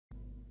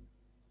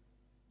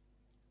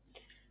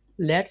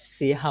Let's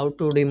see how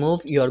to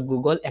remove your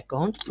Google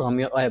account from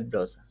your web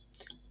browser.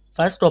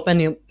 First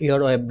open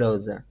your web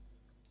browser.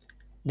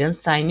 Then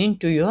sign in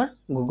to your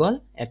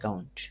Google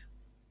account.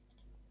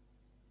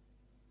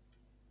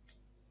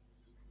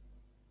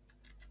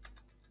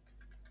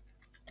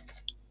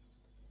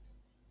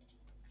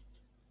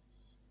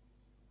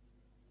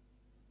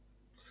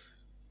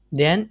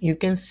 Then you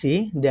can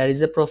see there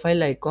is a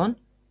profile icon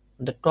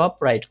on the top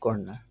right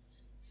corner.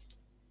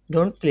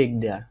 Don't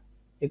click there.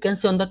 You can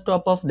see on the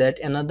top of that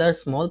another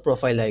small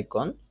profile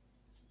icon.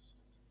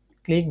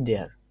 Click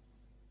there.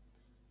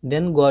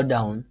 Then go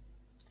down.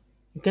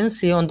 You can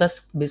see on the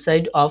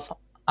beside of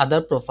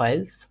other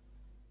profiles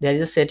there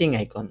is a setting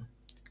icon.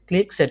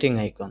 Click setting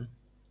icon.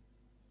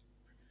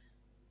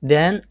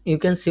 Then you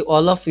can see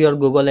all of your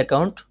Google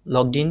account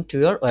logged into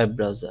your web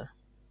browser.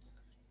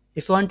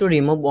 If you want to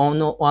remove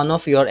one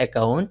of your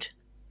account,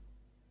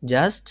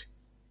 just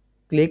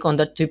click on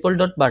the triple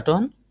dot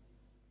button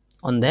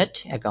on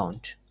that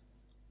account.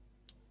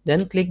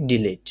 Then click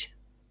delete.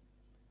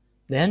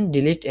 Then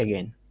delete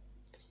again.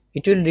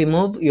 It will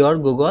remove your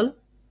Google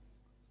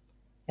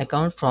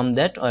account from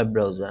that web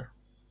browser.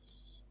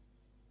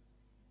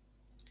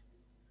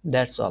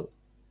 That's all.